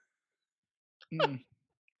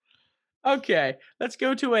 Okay, let's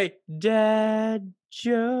go to a dad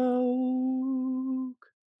joke.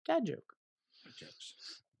 Dad joke.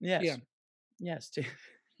 Jokes. Yes. TM. Yes.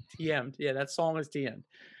 TM'd. Yeah, that song is TM'd.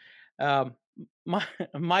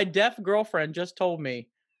 My deaf girlfriend just told me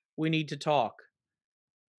we need to talk.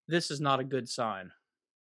 This is not a good sign.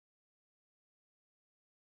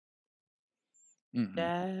 Mm-mm.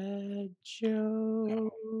 Dad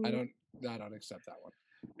joke. No, I don't accept that one.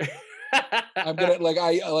 I'm gonna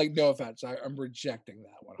no offense. I'm rejecting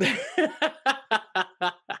that one.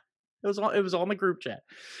 It was on the group chat.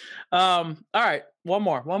 All right, one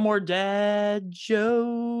more dad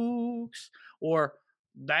jokes or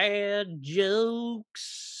dad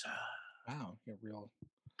jokes. Wow, you're real.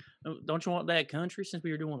 Don't you want that country since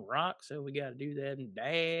we were doing rock? So we got to do that in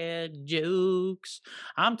dad jokes.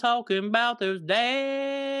 I'm talking about those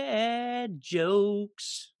dad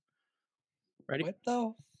jokes. Ready? What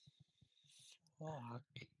the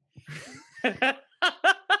fuck?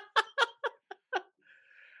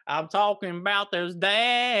 I'm talking about those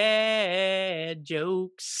dad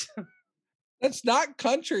jokes. That's not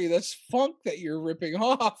country. That's funk that you're ripping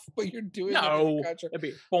off, but you're doing it in country. It'd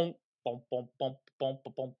be boom, boom, boom, boom, boom,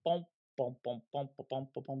 boom, boom, boom, boom, boom, boom,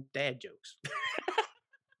 boom, dad jokes.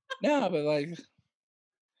 No, but like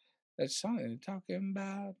that's something you're talking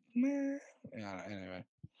about. Yeah, anyway,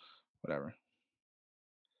 whatever.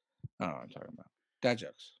 I don't know what I'm talking about. Dad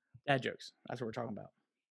jokes. Dad jokes. That's what we're talking about.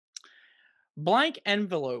 Blank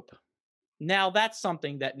envelope. Now that's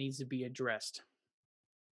something that needs to be addressed.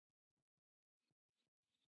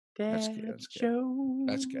 That's good.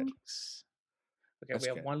 That's good. Okay, we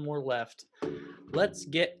have one more left. Let's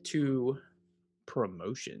get to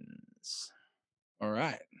promotions. kilowatts. All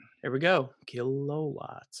right. Here we go.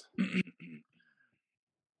 Kilowatts.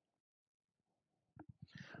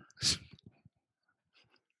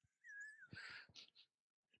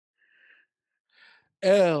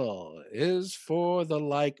 L is for the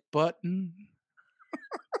like button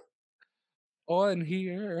on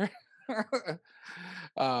here.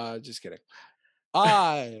 Just kidding.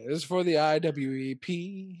 I is for the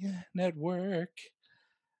IWEP network.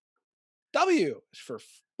 W is for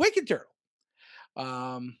Wicked Turtle.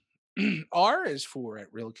 R is for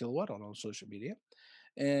at Real Kilowatt on all social media.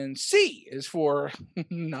 And C is for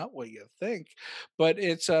not what you think, but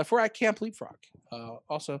it's for at Camp Leapfrog.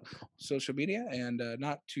 Also social media, and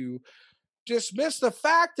not to dismiss the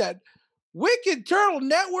fact that Wicked Turtle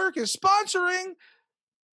Network is sponsoring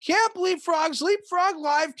Camp Leapfrog's Leapfrog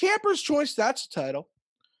Live Camper's Choice. That's the title.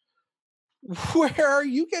 Where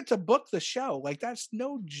you get to book the show. Like, that's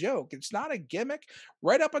no joke. It's not a gimmick.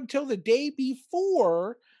 Right up until the day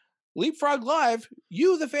before Leapfrog Live,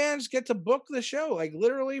 you, the fans, get to book the show. Like,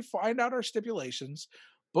 literally find out our stipulations,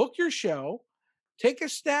 book your show, take a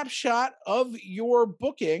snapshot of your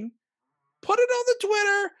booking, put it on the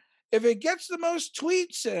Twitter. If it gets the most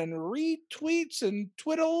tweets and retweets and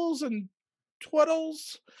twiddles and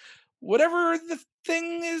twiddles, whatever the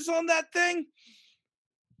thing is on that thing,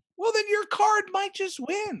 well, then your card might just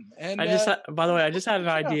win. And I just, by the way, I just had an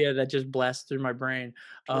idea that just blasted through my brain.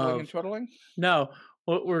 Twiddling and twiddling? No,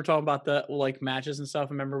 we were talking about the like matches and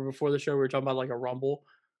stuff. Remember before the show, we were talking about like a rumble,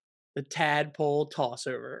 the tadpole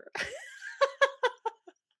tossover.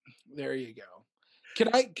 There you go. Can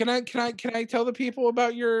I tell the people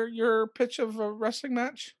about your pitch of a wrestling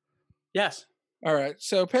match? Yes. All right.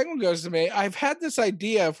 So Penguin goes to me. I've had this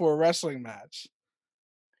idea for a wrestling match.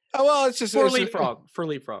 Oh, well, it's just for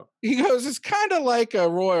Leapfrog. He goes, it's kind of like a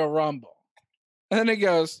Royal Rumble. And then he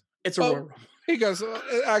goes, it's a Royal Rumble. He goes,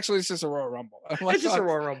 actually, it's just a Royal Rumble. Like, it's just a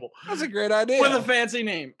Royal Rumble. That's a great idea. With a fancy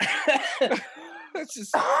name. That's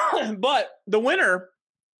just... But the winner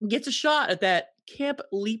gets a shot at that Camp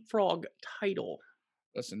Leapfrog title.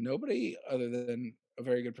 Listen, nobody other than a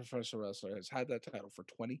very good professional wrestler has had that title for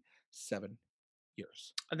 27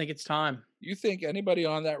 years. I think it's time. You think anybody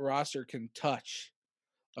on that roster can touch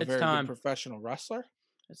a very good professional wrestler?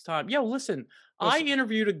 It's time. Yo, listen, I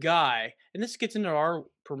interviewed a guy, and this gets into our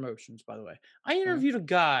promotions, by the way. I interviewed a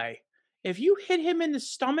guy. If you hit him in the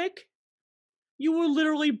stomach, you will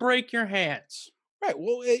literally break your hands. Right.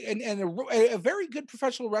 Well, and a very good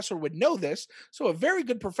professional wrestler would know this. So a very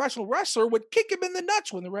good professional wrestler would kick him in the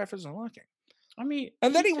nuts when the ref isn't looking. I mean,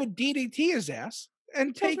 and then he would DDT his ass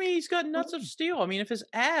and take. Me, he's got nuts of steel. I mean, if his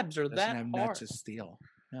abs are that hard, nuts of steel.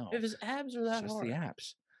 No. If his abs are that just hard, the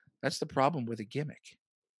abs. That's the problem with a gimmick.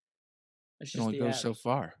 It's just it only goes so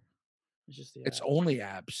far. It's just the. It's only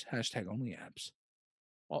abs. Hashtag only abs.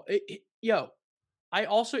 Well, yo, I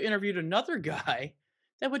also interviewed another guy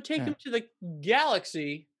that would take him to the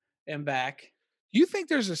galaxy and back. You think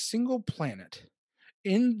there's a single planet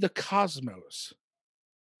in the cosmos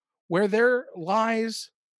where there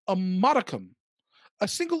lies a modicum, a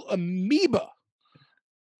single amoeba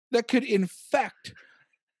that could infect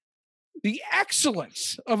the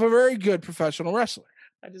excellence of a very good professional wrestler?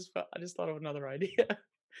 I just thought of another idea.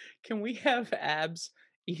 Can we have abs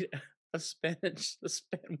eat a spinach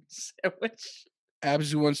sandwich?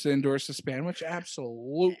 Abs who wants to endorse the sandwich?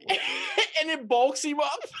 Absolutely. And it bulks him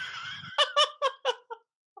up.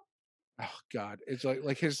 Oh God. It's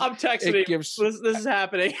like his I'm texting him. This is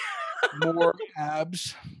happening. More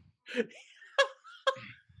abs.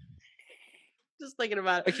 Just thinking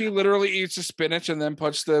about it. Like he literally eats the spinach and then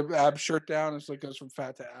puts the ab shirt down. It's like goes from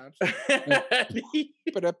fat to abs.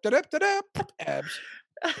 Abs.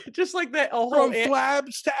 Just like that whole from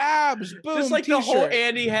flabs to abs. Boom. Just like t-shirt. The whole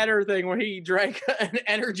Andy Header thing where he drank an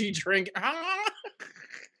energy drink.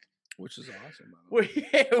 Which is awesome. Where he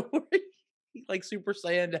like Super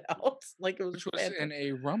Saiyan out. Like it was Which was in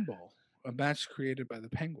a Rumble, a match created by the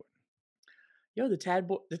Penguin. Yo, the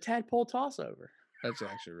tadpole tossover. That's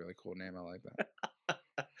actually a really cool name. I like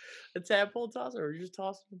that. The tadpole tossover. You're just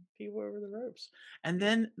tossing people over the ropes. And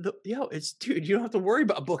then dude, you don't have to worry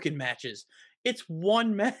about booking matches. It's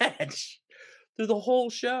one match through the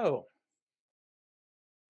whole show.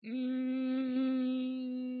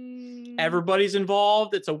 Everybody's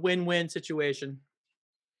involved. It's a win-win situation.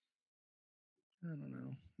 I don't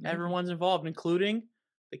know. Everyone's involved, including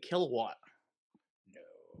the Kilowatt. No,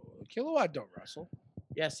 the Kilowatt don't wrestle.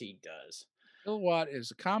 Yes, he does. Kilowatt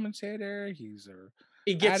is a commentator. He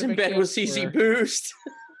gets in bed with CC Boost.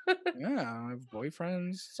 Yeah, I have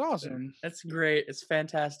boyfriends. It's awesome. That's great. It's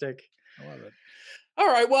fantastic. I love it. All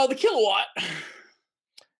right. Well, the Kilowatt,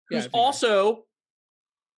 who's also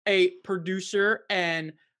a producer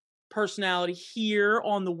and personality here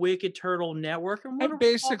on the Wicked Turtle Network. And what are I'm we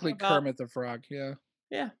basically talking about? Kermit the Frog. Yeah.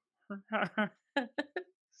 Yeah.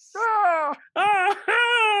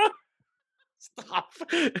 Stop.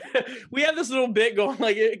 We have this little bit going,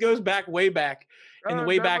 like it goes back way back in the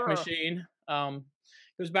Wayback Machine.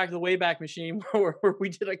 Goes back to the Wayback Machine where we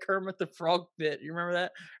did a Kermit the Frog bit. You remember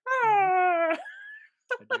that? I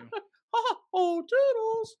do. Oh,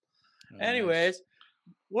 Toodles. Oh, Anyways, nice.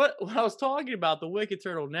 what I was talking about, the Wicked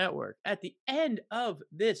Turtle Network. At the end of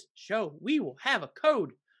this show, we will have a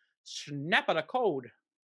code. Snap at a code.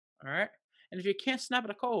 All right. And if you can't snap at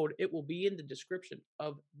a code, it will be in the description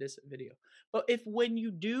of this video. But if when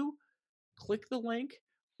you do click the link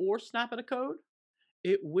or snap at a code,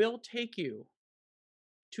 it will take you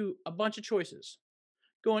to a bunch of choices.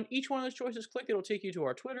 Go on each one of those choices, click, it'll take you to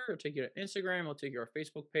our Twitter, it'll take you to Instagram, it'll take you to our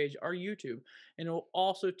Facebook page, our YouTube, and it'll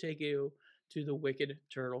also take you to the Wicked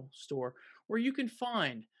Turtle store where you can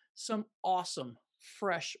find some awesome,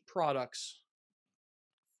 fresh products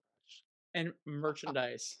and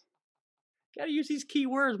merchandise. Gotta use these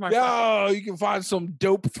keywords, my friend. Yo, you can find some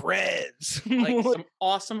dope threads. Like some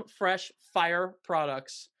awesome, fresh, fire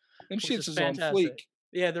products. And which shits is on fantastic. fleek.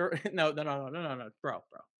 Yeah, they're no, bro.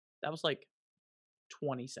 That was like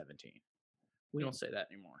 2017. We don't say that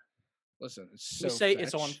anymore. Listen, it's so We say fetch.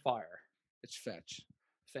 it's on fire. It's fetch.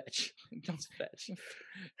 Fetch. Don't Fetch.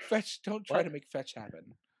 Fetch. Don't try What? to make fetch happen.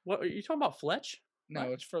 What are you talking about? Fletch? No,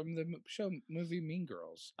 What? it's from the movie Mean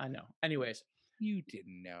Girls. I know. Anyways, You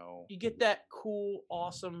didn't know. you get that cool,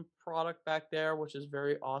 awesome product back there, which is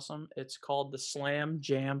very awesome. It's called the Slam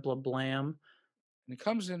Jam Blah Blam. And it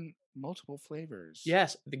comes in multiple flavors.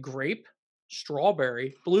 Yes, the grape,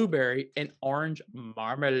 strawberry, blueberry, and orange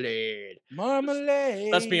marmalade. Marmalade.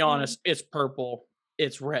 Let's be honest, it's purple,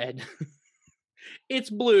 it's red, it's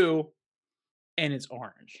blue, and it's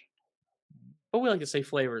orange. But we like to say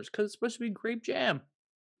flavors because it's supposed to be grape jam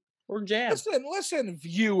or jam. Listen,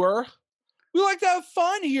 viewer. We like to have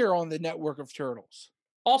fun here on the Network of Turtles.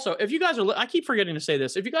 Also, if you guys are, I keep forgetting to say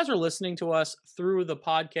this. If you guys are listening to us through the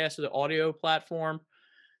podcast or the audio platform,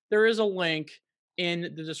 there is a link in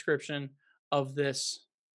the description of this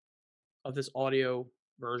audio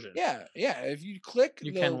version. Yeah. If you click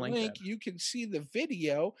You the can link link, that. you can see the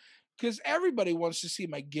video because everybody wants to see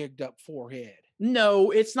my gigged up forehead.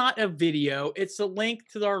 No, it's not a video. It's a link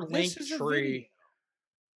to our link This is a tree. video.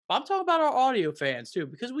 I'm talking about our audio fans too,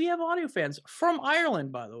 because we have audio fans from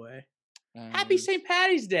Ireland, by the way. Happy St.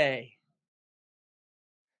 Patty's Day.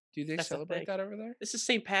 Do they That's the celebrate thing. that over there? This is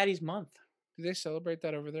St. Patty's month. Do they celebrate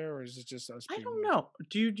that over there, or is it just us? I being don't weird? know.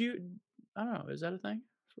 Do you? I don't know. Is that a thing?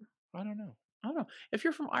 I don't know. I don't know. If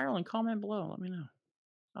you're from Ireland, comment below. Let me know.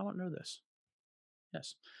 I want to know this.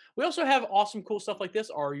 Yes. We also have awesome, cool stuff like this.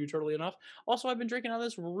 Are you totally enough? Also, I've been drinking out of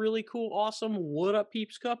this really cool, awesome What Up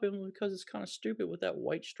Peeps cup, and because it's kind of stupid with that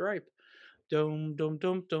white stripe. Dum dum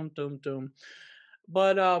dum dum dum dum.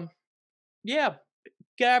 But yeah,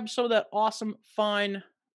 grab some of that awesome, fine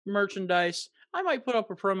merchandise. I might put up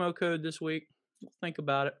a promo code this week. Think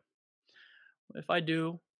about it. If I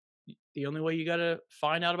do, the only way you gotta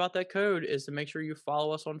find out about that code is to make sure you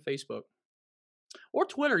follow us on Facebook or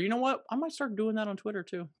Twitter. You know what? I might start doing that on Twitter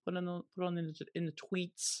too. Put in the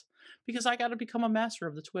tweets because I got to become a master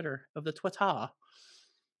of the Twitter.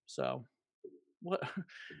 So what?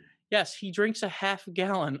 Yes, he drinks a half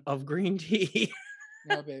gallon of green tea.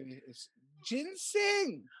 No, baby, it's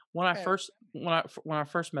ginseng. When I first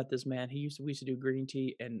met this man, we used to do green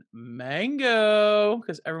tea and mango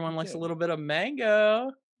because everyone likes a little bit of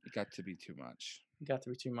mango. It got to be too much. It got to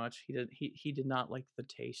be too much. He did not like the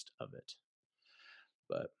taste of it.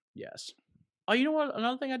 But yes. Oh, you know what?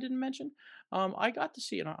 Another thing I didn't mention. I got to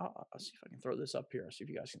see, and I'll see if I can throw this up here. See if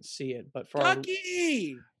you guys can see it. But for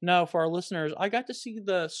our listeners, I got to see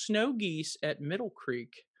the snow geese at Middle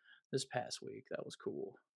Creek this past week. That was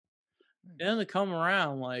cool. And they come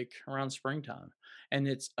around around springtime, and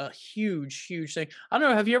it's a huge, huge thing. I don't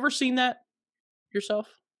know. Have you ever seen that yourself?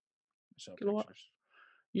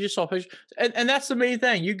 You just saw pictures, and that's the main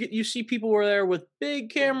thing. You see people who are there with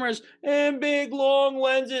big cameras and big long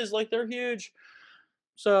lenses, like they're huge.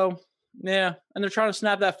 So yeah, and they're trying to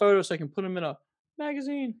snap that photo so they can put them in a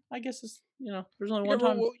magazine. I guess it's there's only one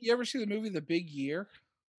time. You ever see the movie The Big Year?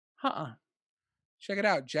 Check it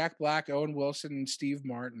out. Jack Black, Owen Wilson, and Steve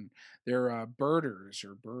Martin. They're birders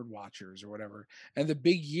or bird watchers or whatever. And the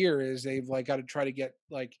big year is they've got to try to get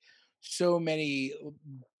so many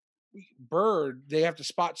they have to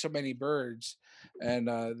spot so many birds, and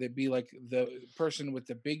they'd be like the person with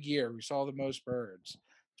the big year who saw the most birds.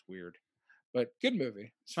 It's weird, But good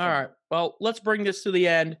movie. It's All fun. right. Well, let's bring this to the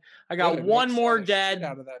end. I got Dude, one Nick more shot the shit dad.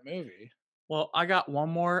 out of that movie. Well, I got one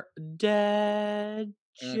more dad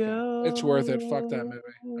joke. Okay. It's worth it. Fuck that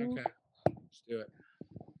movie. Okay. Let's do it.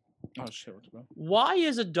 Oh shit, what's going on? Why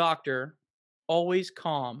is a doctor always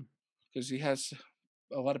calm? Because he has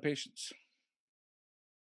a lot of patience.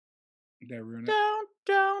 Did I ruin it?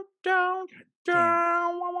 Down.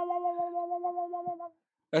 Damn.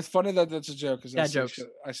 That's funny that that's a joke because Dad jokes.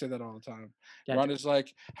 I say that all the time. Dad Ron jokes. is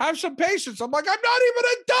like, have some patience. I'm like, I'm not even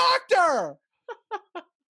a doctor.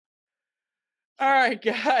 All right,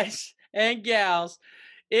 guys and gals,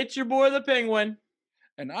 it's your boy the Penguin,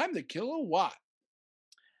 And I'm the Killer Watt.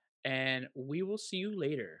 and we will see you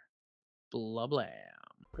later. Blah blah.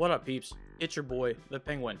 What up, peeps? It's your boy the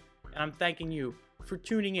Penguin, and I'm thanking you for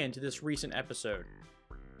tuning in to this recent episode.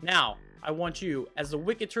 Now, I want you, as the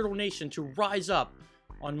Wicked Turtle Nation, to rise up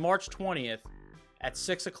on March 20th at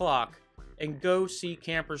 6 o'clock and go see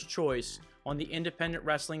Camper's Choice on the Independent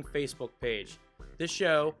Wrestling Facebook page. This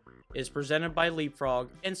show is presented by Leapfrog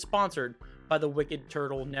and sponsored by the Wicked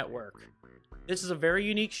Turtle Network. This is a very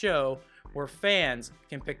unique show where fans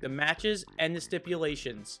can pick the matches and the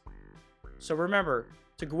stipulations. So remember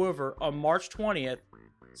to go over on March 20th,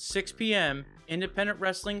 6 p.m., Independent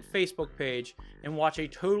Wrestling Facebook page, and watch a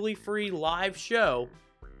totally free live show.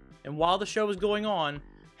 And while the show is going on,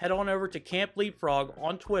 head on over to Camp Leapfrog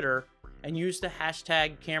on Twitter and use the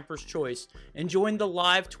hashtag Camper's Choice and join the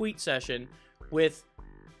live tweet session with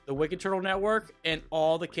the Wicked Turtle Network and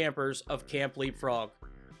all the campers of Camp Leapfrog.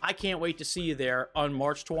 I can't wait to see you there on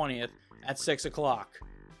March 20th at 6 o'clock.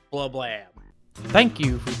 Blah blam. Thank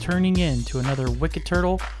you for tuning in to another Wicked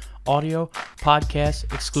Turtle audio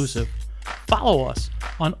podcast exclusive. Follow us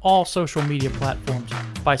on all social media platforms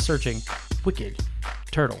by searching Wicked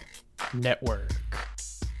Turtle Network.